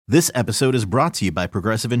This episode is brought to you by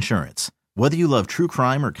Progressive Insurance. Whether you love true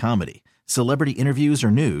crime or comedy, celebrity interviews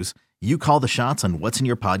or news, you call the shots on what's in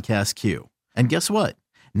your podcast queue. And guess what?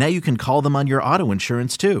 Now you can call them on your auto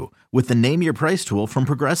insurance too with the Name Your Price tool from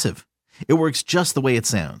Progressive. It works just the way it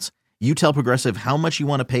sounds. You tell Progressive how much you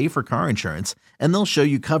want to pay for car insurance, and they'll show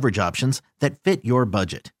you coverage options that fit your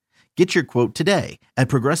budget. Get your quote today at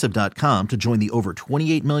Progressive.com to join the over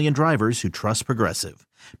 28 million drivers who trust Progressive.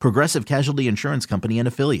 Progressive Casualty Insurance Company and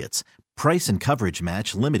Affiliates. Price and coverage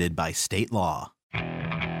match limited by state law.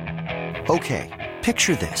 Okay,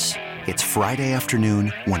 picture this. It's Friday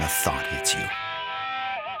afternoon when a thought hits you.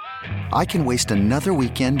 I can waste another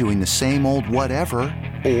weekend doing the same old whatever,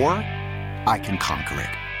 or I can conquer it.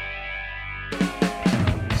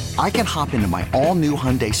 I can hop into my all-new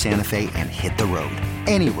Hyundai Santa Fe and hit the road.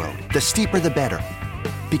 Any road. The steeper, the better.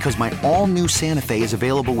 Because my all-new Santa Fe is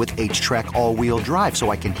available with H-Track all-wheel drive,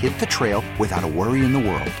 so I can hit the trail without a worry in the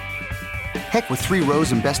world. Heck, with 3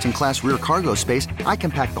 rows and best-in-class rear cargo space, I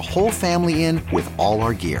can pack the whole family in with all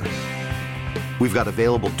our gear. We've got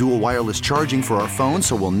available dual wireless charging for our phones,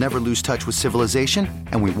 so we'll never lose touch with civilization,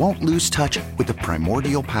 and we won't lose touch with the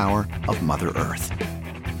primordial power of Mother Earth.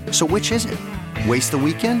 So which is it? Waste the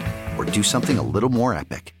weekend or do something a little more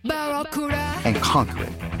epic? And conquer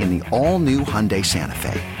it in the all-new Hyundai Santa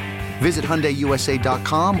Fe. Visit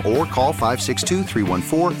HyundaiUSA.com or call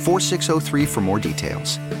 562-314-4603 for more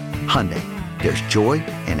details. Hyundai, there's joy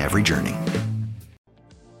in every journey.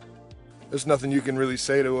 There's nothing you can really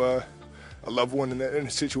say to a loved one in a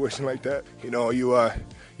situation like that. You know, you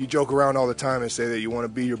joke around all the time and say that you want to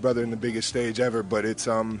be your brother in the biggest stage ever, but it's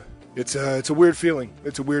a weird feeling.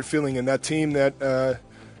 It's a weird feeling, and that team had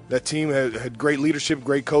great leadership,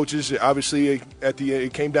 great coaches. Obviously,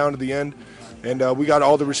 it came down to the end, and we got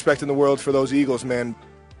all the respect in the world for those Eagles, man.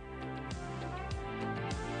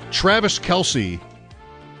 Travis Kelce,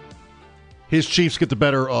 his Chiefs get the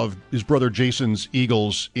better of his brother Jason's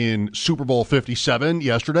Eagles in Super Bowl 57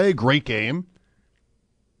 yesterday. Great game.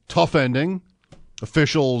 Tough ending.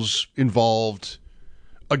 Officials involved.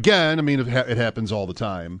 Again, I mean, it happens all the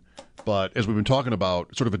time. But as we've been talking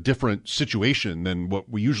about, sort of a different situation than what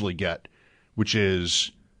we usually get, which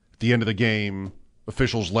is at the end of the game,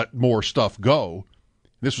 officials let more stuff go.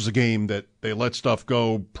 This was a game that they let stuff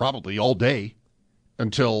go probably all day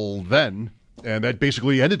until then, and that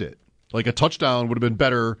basically ended it. Like a touchdown would have been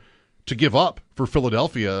better to give up for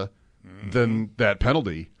Philadelphia than that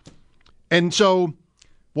penalty. And so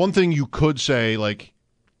one thing you could say, like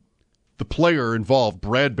the player involved,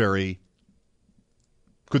 Bradbury,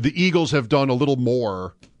 could the Eagles have done a little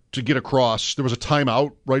more to get across? There was a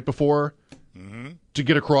timeout right before to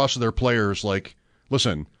get across to their players, like,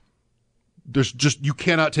 listen, you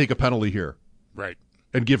cannot take a penalty here. Right.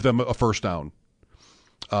 And give them a first down.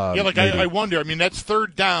 I wonder. I mean, that's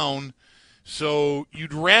third down, so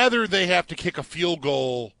you'd rather they have to kick a field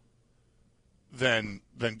goal than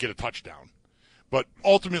get a touchdown. But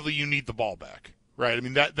ultimately, you need the ball back, right? I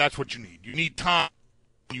mean, that's what you need. You need time.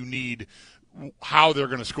 You need how they're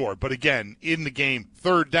going to score. But again, in the game,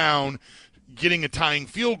 third down, getting a tying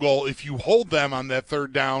field goal, if you hold them on that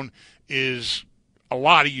third down, is a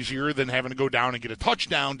lot easier than having to go down and get a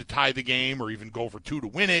touchdown to tie the game or even go for 2 to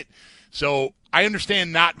win it. So I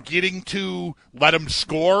understand not getting to let them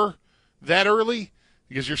score that early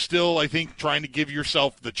because you're still, I think, trying to give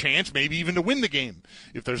yourself the chance, maybe even to win the game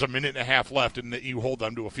if there's a minute and a half left and that you hold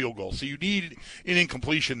them to a field goal. So you need an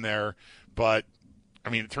incompletion there, but I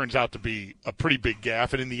mean, it turns out to be a pretty big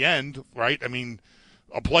gaffe. And in the end, right, I mean,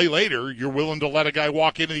 a play later, you're willing to let a guy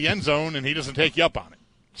walk into the end zone and he doesn't take you up on it.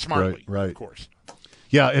 Smartly, right. Of course.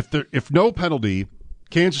 Yeah, if no penalty,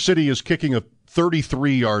 Kansas City is kicking a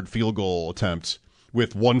 33-yard field goal attempt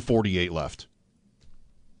with 1:48 left.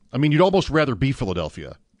 I mean, you'd almost rather be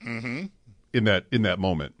Philadelphia in that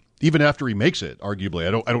moment. Even after he makes it, arguably.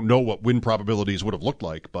 I don't know what win probabilities would have looked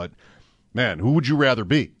like, but, man, who would you rather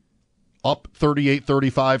be? Up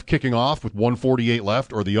 38-35, kicking off with 1:48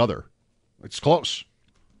 left, or the other? It's close.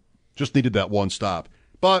 Just needed that one stop.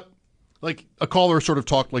 But, like, a caller sort of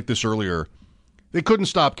talked like this earlier. They couldn't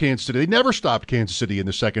stop Kansas City. They never stopped Kansas City in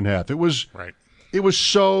the second half. It was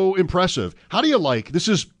so impressive. How do you like, this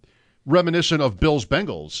is reminiscent of Bills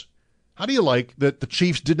Bengals, how do you like that the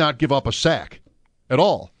Chiefs did not give up a sack at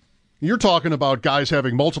all? You're talking about guys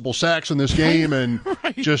having multiple sacks in this game, and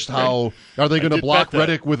just how are they going to block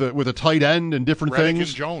Reddick with a tight end and different Reddick things?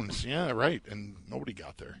 And Jones, yeah, right, and nobody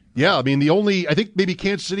got there. Yeah, I mean I think maybe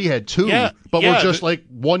Kansas City had 2, but were just like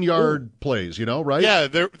 1-yard plays, right? Yeah,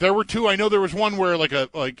 there were 2. I know there was one where a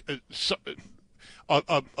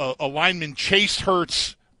lineman chased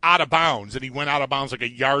Hurts out of bounds, and he went out of bounds like a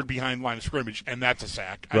yard behind line of scrimmage, and that's a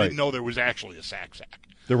sack. I Right. didn't know there was actually a sack.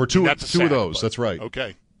 There were two That's a sack, of those. but- That's right.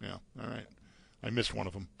 Okay. Yeah. All right. I missed one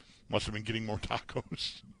of them. Must have been getting more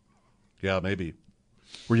tacos. Yeah, maybe.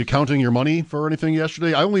 Were you counting your money for anything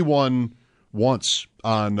yesterday? I only won once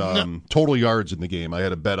on total yards in the game. I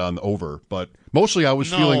had a bet on the over, but mostly I was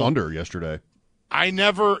feeling under yesterday.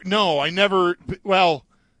 Well,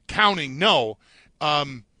 counting, no.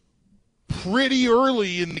 Pretty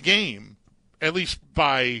early in the game, at least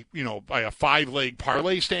by a 5-leg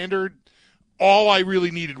parlay standard, all I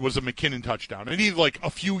really needed was a McKinnon touchdown. I needed like a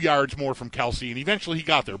few yards more from Kelce, and eventually he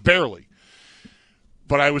got there, barely.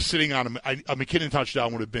 But I was sitting on a McKinnon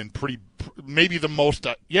touchdown would have been maybe the most.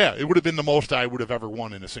 It would have been the most I would have ever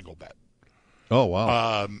won in a single bet. Oh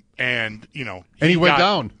wow! And he went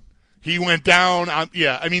down. He went down.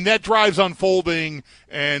 I mean, that drive's unfolding,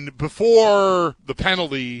 and before the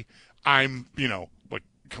penalty, I'm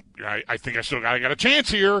I think I got a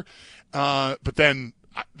chance here, but then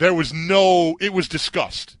there was it was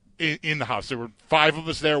discussed in the house. There were 5 of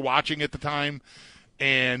us there watching at the time.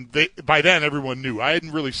 And by then, everyone knew. I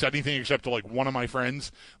hadn't really said anything except to, one of my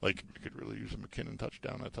friends. I could really use a McKinnon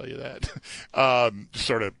touchdown, I'll tell you that. Just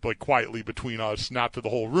sort of, quietly between us, not to the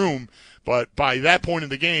whole room. But by that point in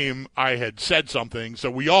the game, I had said something, so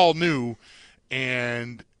we all knew.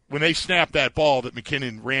 And when they snapped that ball that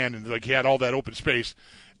McKinnon ran and, he had all that open space,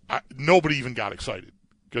 nobody even got excited.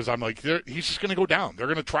 Because I'm like, he's just going to go down. They're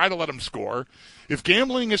going to try to let him score. If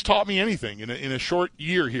gambling has taught me anything in a short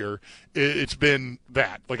year here, it's been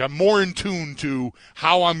that. I'm more in tune to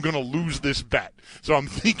how I'm going to lose this bet. So I'm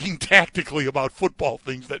thinking tactically about football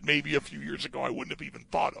things that maybe a few years ago I wouldn't have even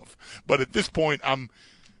thought of. But at this point,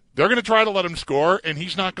 they're going to try to let him score, and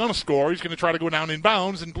he's not going to score. He's going to try to go down in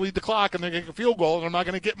bounds and bleed the clock, and they're going to get a field goal, and I'm not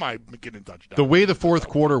going to get my McKinnon touchdown. The way the fourth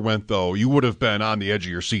quarter went, though, you would have been on the edge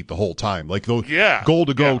of your seat the whole time. Goal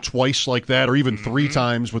to go twice like that, or even 3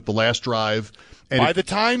 times with the last drive. And by the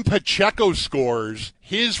time Pacheco scores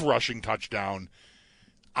his rushing touchdown,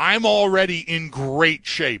 I'm already in great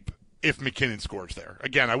shape if McKinnon scores there.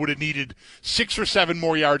 Again, I would have needed 6 or 7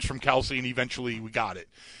 more yards from Kelce, and eventually we got it.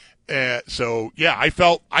 I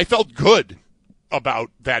felt good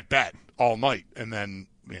about that bet all night, and then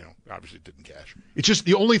obviously it didn't cash. It's just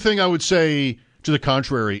the only thing I would say to the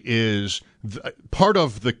contrary is part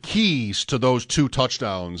of the keys to those 2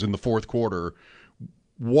 touchdowns in the fourth quarter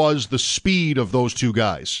was the speed of those 2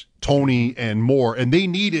 guys, Tony and Moore, and they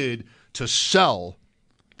needed to sell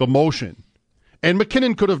the motion. And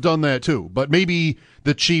McKinnon could have done that too, but maybe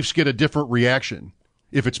the Chiefs get a different reaction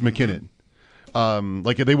if it's McKinnon.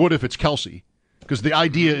 Like they would if it's Kelce, because the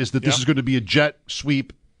idea is that this is going to be a jet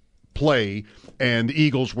sweep play, and the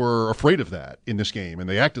Eagles were afraid of that in this game, and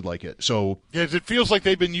they acted like it. So it feels like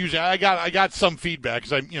they've been using. I got some feedback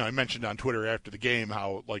because I mentioned on Twitter after the game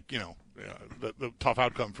how the tough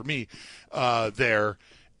outcome for me there,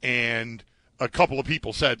 and a couple of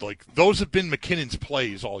people said those have been McKinnon's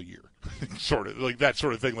plays all year, sort of that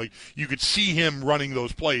sort of thing. You could see him running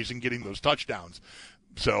those plays and getting those touchdowns.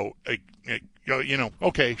 So,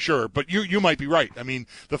 okay, sure, but you might be right. I mean,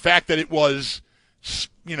 the fact that it was,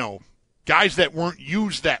 guys that weren't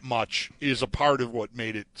used that much is a part of what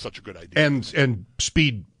made it such a good idea. And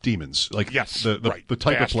speed demons, the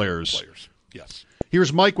type Fast of players. Yes.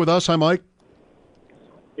 Here's Mike with us. Hi, Mike.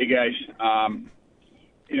 Hey, guys.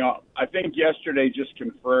 I think yesterday just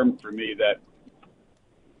confirmed for me that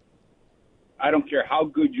I don't care how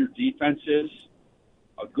good your defense is,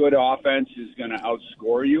 a good offense is going to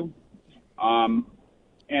outscore you.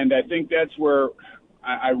 And I think that's where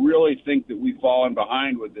I really think that we've fallen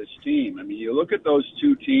behind with this team. I mean, you look at those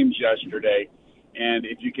 2 teams yesterday, and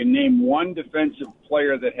if you can name one defensive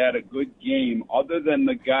player that had a good game other than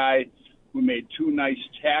the guy who made 2 nice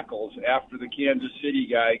tackles after the Kansas City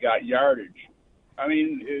guy got yardage, I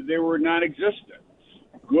mean, they were non-existent.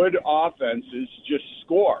 Good offenses just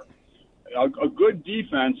score. A good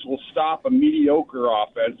defense will stop a mediocre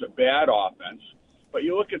offense, a bad offense. But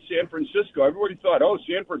you look at San Francisco, everybody thought,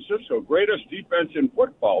 San Francisco, greatest defense in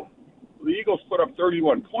football. The Eagles put up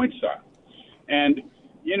 31 points on. And,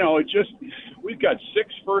 we've got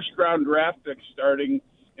 6 first-round draft picks starting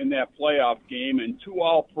in that playoff game and 2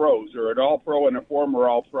 All-Pros, or an All-Pro and a former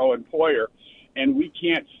All-Pro in Poyer. And we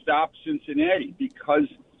can't stop Cincinnati because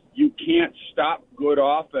you can't stop good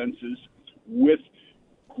offenses with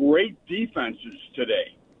great defenses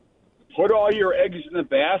today. Put all your eggs in the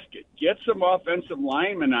basket. Get some offensive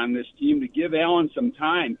linemen on this team to give Allen some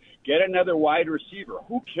time. Get another wide receiver.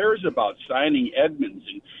 Who cares about signing Edmonds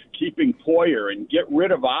and keeping Poyer and get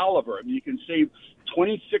rid of Oliver? I mean, you can save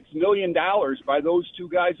 $26 million by those 2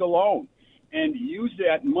 guys alone. and use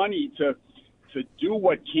that money to do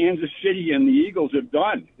what Kansas City and the Eagles have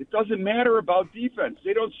done. It doesn't matter about defense.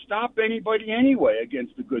 They don't stop anybody anyway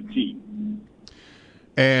against a good team.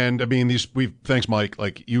 And I mean, thanks, Mike.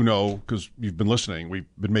 Like, because you've been listening, we've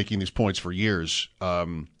been making these points for years.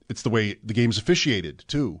 It's the way the game's officiated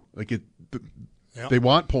too. Like they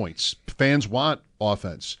want points. Fans want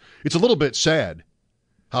offense. It's a little bit sad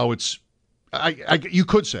how it's. You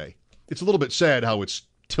could say it's a little bit sad how it's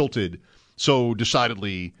tilted so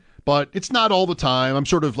decidedly. But it's not all the time. I'm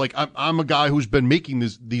sort of like I'm a guy who's been making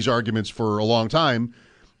these arguments for a long time,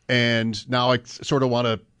 and now I sort of want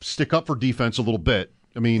to stick up for defense a little bit.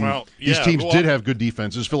 I mean, these teams did have good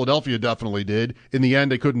defenses. Philadelphia definitely did. In the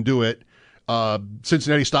end, they couldn't do it.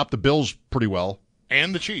 Cincinnati stopped the Bills pretty well,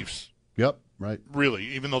 and the Chiefs. Yep, right. Really,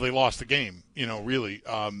 even though they lost the game, really.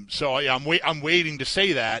 So I'm waiting to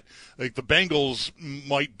say that. Like the Bengals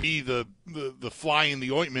might be the fly in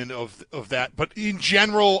the ointment of that, but in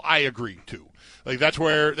general, I agree too. Like that's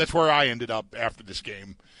where I ended up after this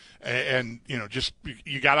game, and just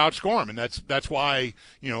you got to outscore them, and that's why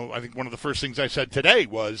I think one of the first things I said today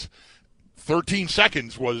was 13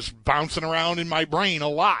 seconds was bouncing around in my brain a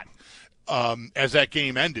lot as that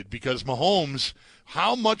game ended, because Mahomes.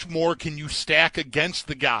 How much more can you stack against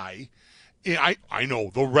the guy? I know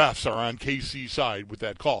the refs are on KC's side with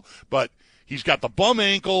that call, but he's got the bum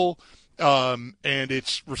ankle, and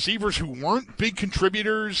it's receivers who weren't big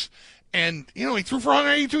contributors, and he threw for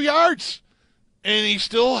 182 yards, and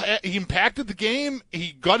he impacted the game.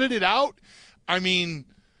 He gutted it out. I mean,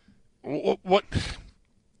 what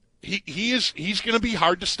he's going to be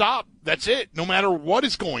hard to stop. That's it. No matter what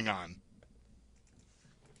is going on.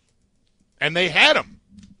 And they had him.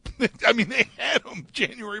 I mean, they had him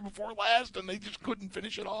January before last, and they just couldn't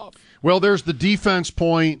finish it off. Well, there's the defense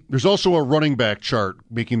point. There's also a running back chart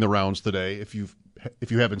making the rounds today, if you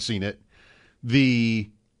haven't seen it. The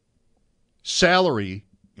salary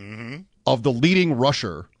of the leading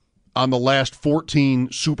rusher on the last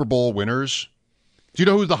 14 Super Bowl winners. Do you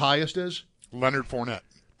know who the highest is? Leonard Fournette.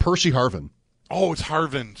 Percy Harvin. Oh, it's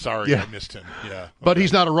Harvin. Sorry, I missed him. Yeah. Okay. But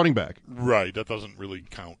he's not a running back. Right. That doesn't really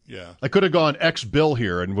count. Yeah. I could have gone ex-Bill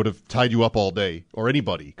here and would have tied you up all day, or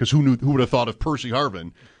anybody, because who would have thought of Percy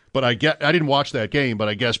Harvin? But I didn't watch that game, but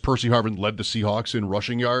I guess Percy Harvin led the Seahawks in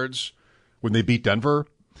rushing yards when they beat Denver.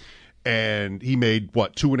 And he made,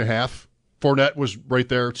 2.5? Fournette was right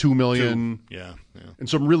there, $2 million. Yeah. And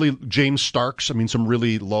some really, James Starks, some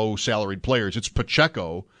really low salaried players. It's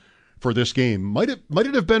Pacheco for this game. Might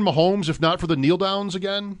it have been Mahomes if not for the kneel downs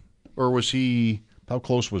again? Or was he, how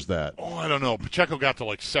close was that? Oh, I don't know. Pacheco got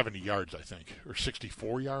to 70 yards, I think, or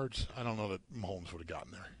 64 yards. I don't know that Mahomes would have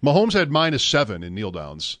gotten there. Mahomes had -7 in kneel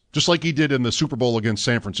downs, just like he did in the Super Bowl against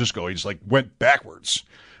San Francisco. He just went backwards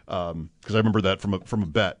because I remember that from a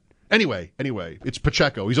bet. Anyway, it's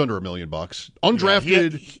Pacheco. He's under $1 million.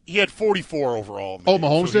 Undrafted. Yeah, he had 44 overall. Oh,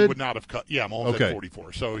 Mahomes so did? He would not have cut. Yeah, Mahomes had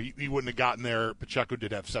 44. So he wouldn't have gotten there. Pacheco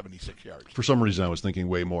did have 76 yards. For some reason, I was thinking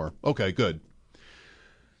way more. Okay, good.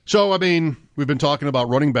 So, we've been talking about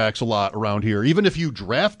running backs a lot around here. Even if you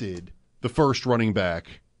drafted the first running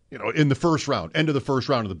back, in the first round, end of the first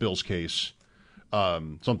round of the Bills case,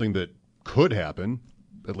 something that could happen,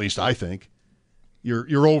 at least I think,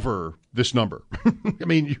 you're over this number.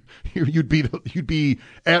 You'd be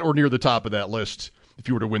at or near the top of that list if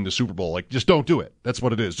you were to win the Super Bowl. Just don't do it. That's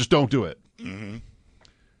what it is. Just don't do it. Mm-hmm.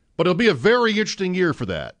 But it'll be a very interesting year for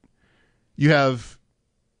that. You have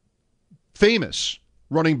famous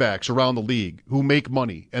running backs around the league who make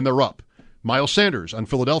money, and they're up. Miles Sanders on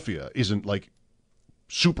Philadelphia isn't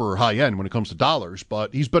super high end when it comes to dollars,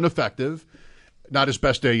 but he's been effective. Not his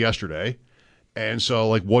best day yesterday. And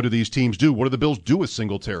so, what do these teams do? What do the Bills do with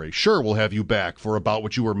Singletary? Sure, we'll have you back for about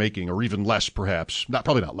what you were making, or even less, perhaps.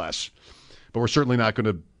 Probably not less. But we're certainly not going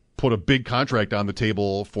to put a big contract on the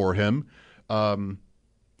table for him.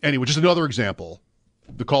 Anyway, just another example.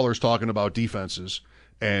 The caller's talking about defenses,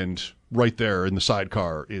 and right there in the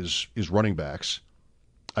sidecar is running backs,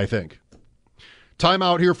 I think. Time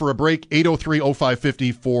out here for a break.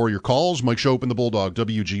 803-0550 for your calls. Mike Schopp and the Bulldog,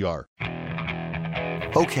 WGR.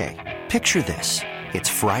 Okay. Picture this. It's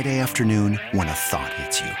Friday afternoon when a thought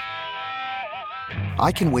hits you.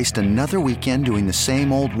 I can waste another weekend doing the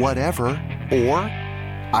same old whatever, or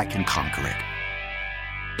I can conquer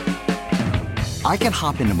it. I can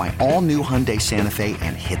hop into my all-new Hyundai Santa Fe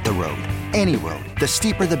and hit the road. Any road. The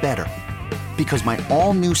steeper, the better. Because my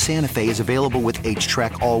all-new Santa Fe is available with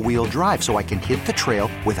H-Track all-wheel drive, so I can hit the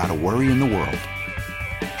trail without a worry in the world.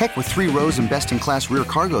 Heck, with 3 rows and best-in-class rear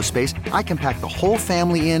cargo space, I can pack the whole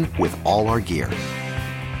family in with all our gear.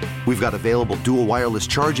 We've got available dual wireless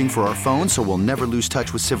charging for our phones, so we'll never lose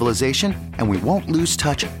touch with civilization, and we won't lose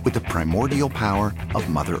touch with the primordial power of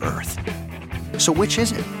Mother Earth. So which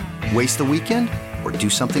is it? Waste the weekend or do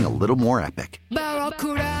something a little more epic?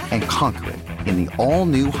 And conquer it in the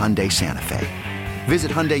all-new Hyundai Santa Fe.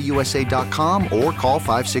 Visit HyundaiUSA.com or call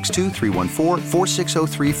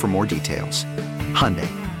 562-314-4603 for more details. Hyundai,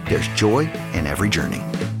 there's joy in every journey.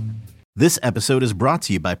 This episode is brought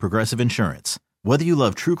to you by Progressive Insurance. Whether you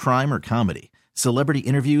love true crime or comedy, celebrity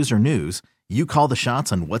interviews or news, you call the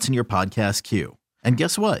shots on what's in your podcast queue. And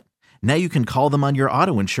guess what? Now you can call them on your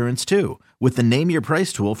auto insurance too with the Name Your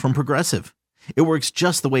Price tool from Progressive. It works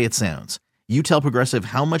just the way it sounds. You tell Progressive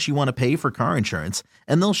how much you want to pay for car insurance,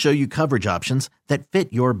 and they'll show you coverage options that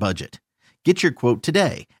fit your budget. Get your quote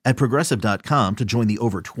today at Progressive.com to join the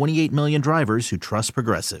over 28 million drivers who trust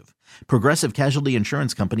Progressive. Progressive Casualty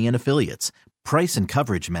Insurance Company and Affiliates. Price and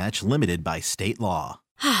coverage match limited by state law.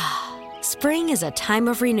 Spring is a time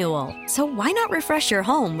of renewal, so why not refresh your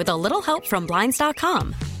home with a little help from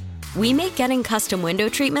Blinds.com? We make getting custom window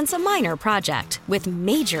treatments a minor project with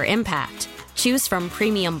major impact. Choose from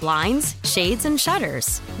premium blinds, shades, and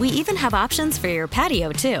shutters. We even have options for your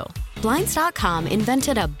patio, too. Blinds.com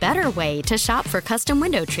invented a better way to shop for custom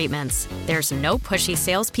window treatments. There's no pushy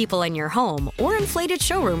salespeople in your home or inflated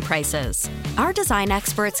showroom prices. Our design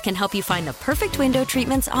experts can help you find the perfect window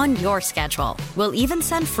treatments on your schedule. We'll even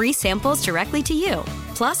send free samples directly to you.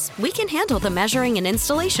 Plus, we can handle the measuring and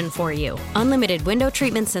installation for you. Unlimited window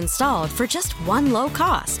treatments installed for just one low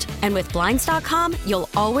cost. And with Blinds.com, you'll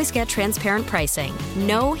always get transparent pricing.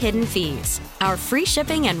 No hidden fees. Our free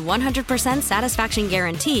shipping and 100% satisfaction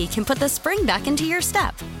guarantee can put the spring back into your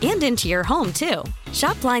step and into your home, too.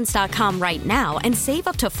 Shop Blinds.com right now and save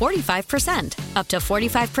up to 45%. Up to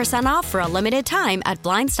 45% off for a limited time at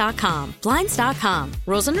Blinds.com. Blinds.com.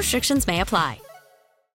 Rules and restrictions may apply.